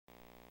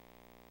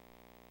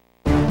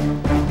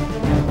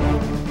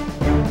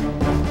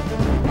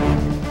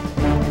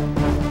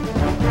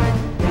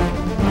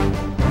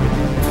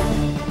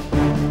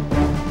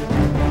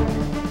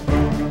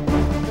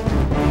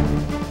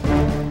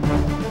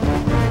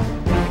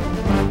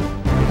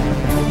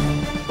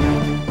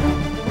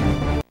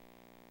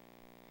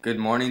Good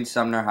morning,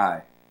 Sumner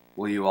High.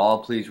 Will you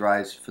all please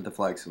rise for the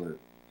flag salute?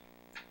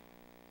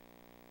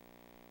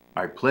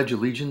 I pledge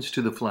allegiance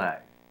to the flag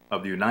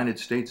of the United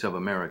States of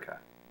America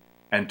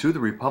and to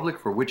the republic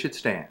for which it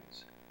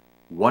stands,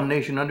 one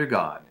nation under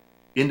God,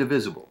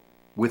 indivisible,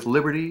 with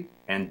liberty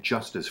and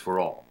justice for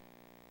all.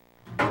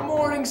 Good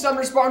morning,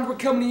 Sumner Spartans. We're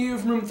coming to you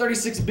from room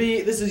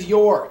 36B. This is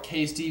your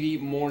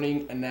KSTV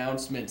morning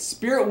announcement.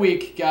 Spirit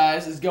Week,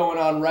 guys, is going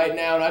on right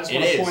now, and I just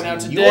want to point out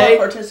today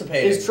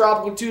is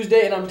Tropical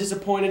Tuesday, and I'm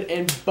disappointed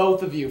in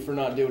both of you for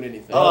not doing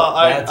anything.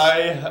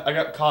 I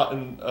got caught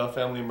in a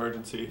family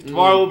emergency.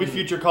 Tomorrow will be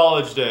Future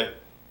College Day.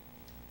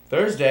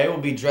 Thursday will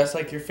be Dress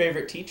Like Your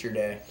Favorite Teacher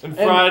Day. And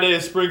Friday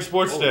is Spring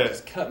Sports Day.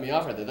 Just cut me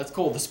off right there. That's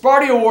cool. The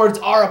Sparty Awards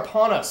are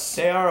upon us.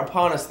 They are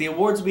upon us. The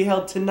awards will be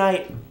held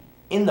tonight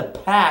in the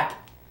Pack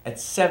at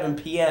 7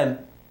 p.m.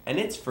 and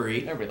it's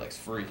free. Everybody likes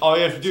free. All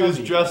you have to do is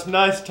dress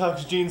nice.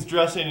 Tux, jeans,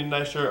 dressing, and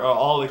nice shirt are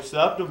all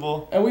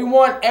acceptable. And we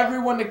want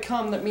everyone to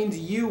come. That means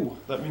you.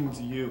 That means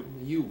you.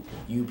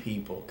 You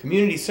people.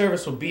 Community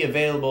service will be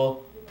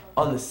available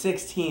on the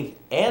 16th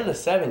and the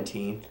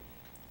 17th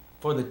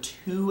for the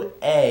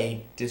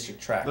 2A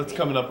district track. That's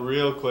coming up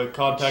real quick.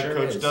 Contact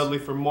Coach Dudley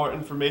for more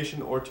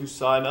information or to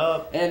sign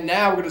up. And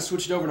now we're going to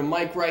switch it over to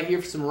Mike right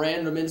here for some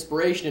random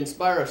inspiration.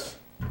 Inspire us.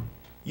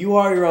 You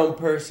are your own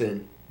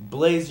person.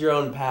 Blaze your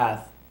own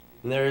path.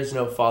 And there is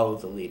no follow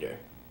the leader.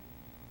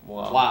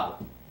 Wow.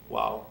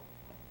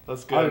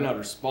 That's good. I don't know how to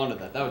respond to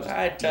that. That was just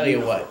I tell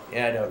you what.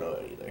 Yeah, I don't know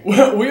it either.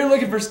 We're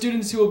looking for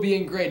students who will be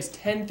in grades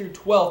 10 through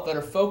 12 that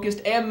are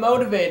focused and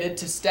motivated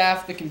to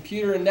staff the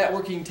computer and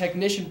networking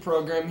technician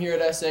program here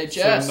at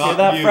SHS. So Hear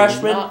that,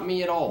 freshmen? Not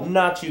me at all.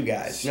 Not you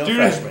guys. No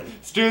freshmen.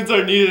 Students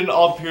are needed in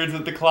all periods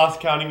with the class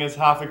counting as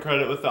half a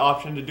credit with the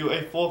option to do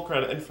a full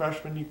credit. And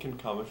freshmen, you can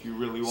come if you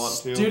really want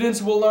to.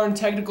 Students will learn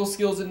technical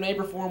skills and may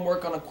perform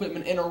work on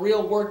equipment in a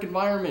real work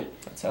environment.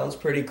 That sounds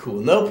pretty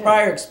cool. No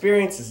prior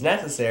experience is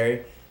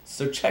necessary.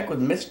 So check with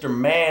Mr.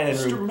 Man in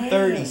room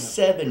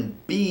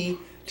 37B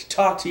to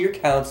talk to your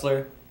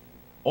counselor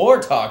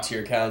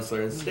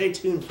and stay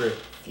tuned for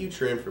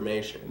future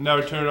information. Now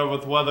we turn it over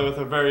with weather with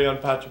our very own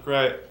Patrick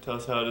Wright. Tell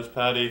us how it is,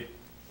 Patty.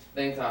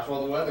 Thanks, Josh.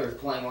 Well, the weather is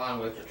playing along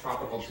with the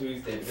Tropical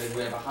Tuesday because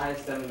we have a high of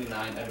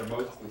 79 under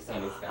mostly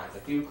sunny skies. A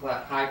few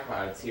high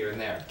clouds here and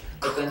there.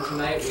 But then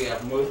tonight we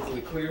have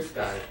mostly clear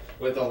skies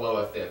with a low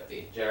of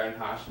 50. Jaron,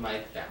 Hosh,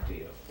 Mike, back to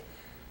you.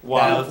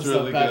 Wow, that's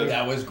really good.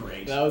 That was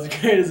great. That was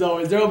great as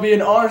always. There will be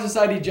an Honor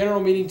Society general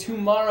meeting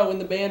tomorrow in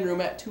the band room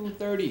at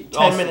 2:30.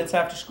 10 minutes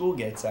after school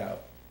gets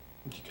out.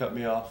 You cut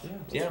me off.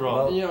 Yeah, wrong?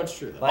 well, you know it's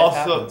true though.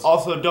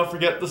 Also, don't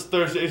forget this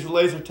Thursday's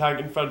laser tag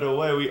in Federal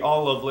Way. We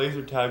all love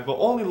laser tag, but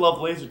only love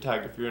laser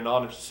tag if you're in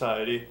Honor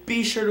Society.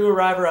 Be sure to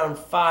arrive around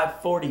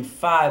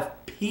 5:45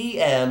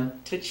 p.m.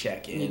 to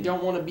check in. You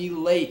don't want to be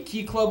late.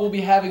 Key Club will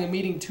be having a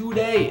meeting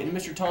today in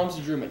Mr.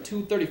 Thompson's room at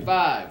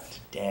 2:35.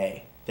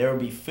 Today. There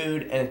will be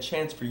food and a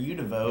chance for you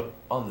to vote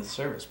on the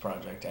service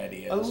project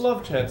ideas. I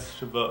love chances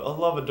to vote. I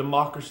love a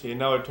democracy. And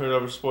now I turn it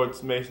over to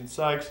sports. Mason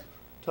Sykes,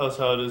 tell us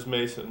how it is,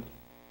 Mason.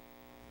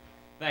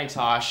 Thanks,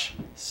 Hosh.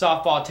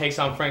 Softball takes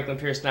on Franklin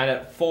Pierce tonight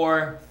at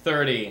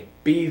 4:30.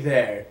 Be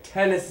there.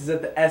 Tennis is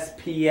at the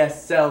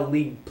SPSL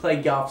League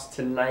playoffs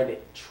tonight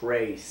at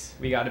Trace.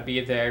 We got to be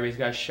there. We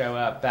got to show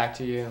up. Back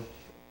to you.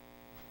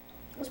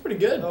 That's pretty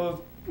good.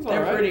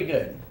 They're pretty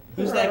good.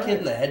 Who's that kid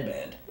in the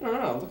headband? I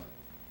don't know.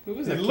 Who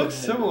is that? He looks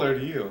similar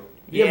to you.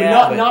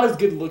 Yeah, but not as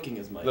good looking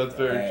as Mike. That's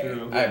very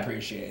true. I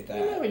appreciate that.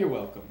 Yeah, you're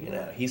welcome. You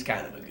know, he's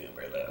kind of a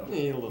goober though.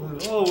 Yeah, a little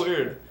bit. Oh,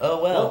 weird.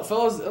 Oh well,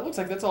 fellas, it looks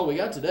like that's all we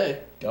got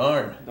today.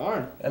 Darn.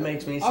 That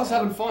makes me sad. I was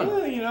having fun.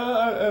 Well, you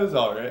know, it was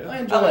alright.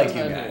 I like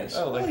you guys.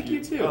 I like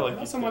you too.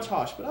 Not so much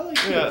Hosh, but I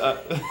like you. Yeah,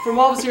 From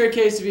all of us here at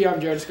KSTV, I'm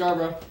Jared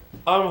Scarborough.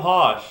 I'm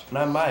Hosh. And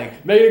I'm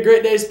Mike. Make it a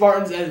great day,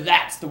 Spartans, and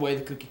that's the way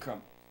the cookie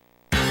crumbles.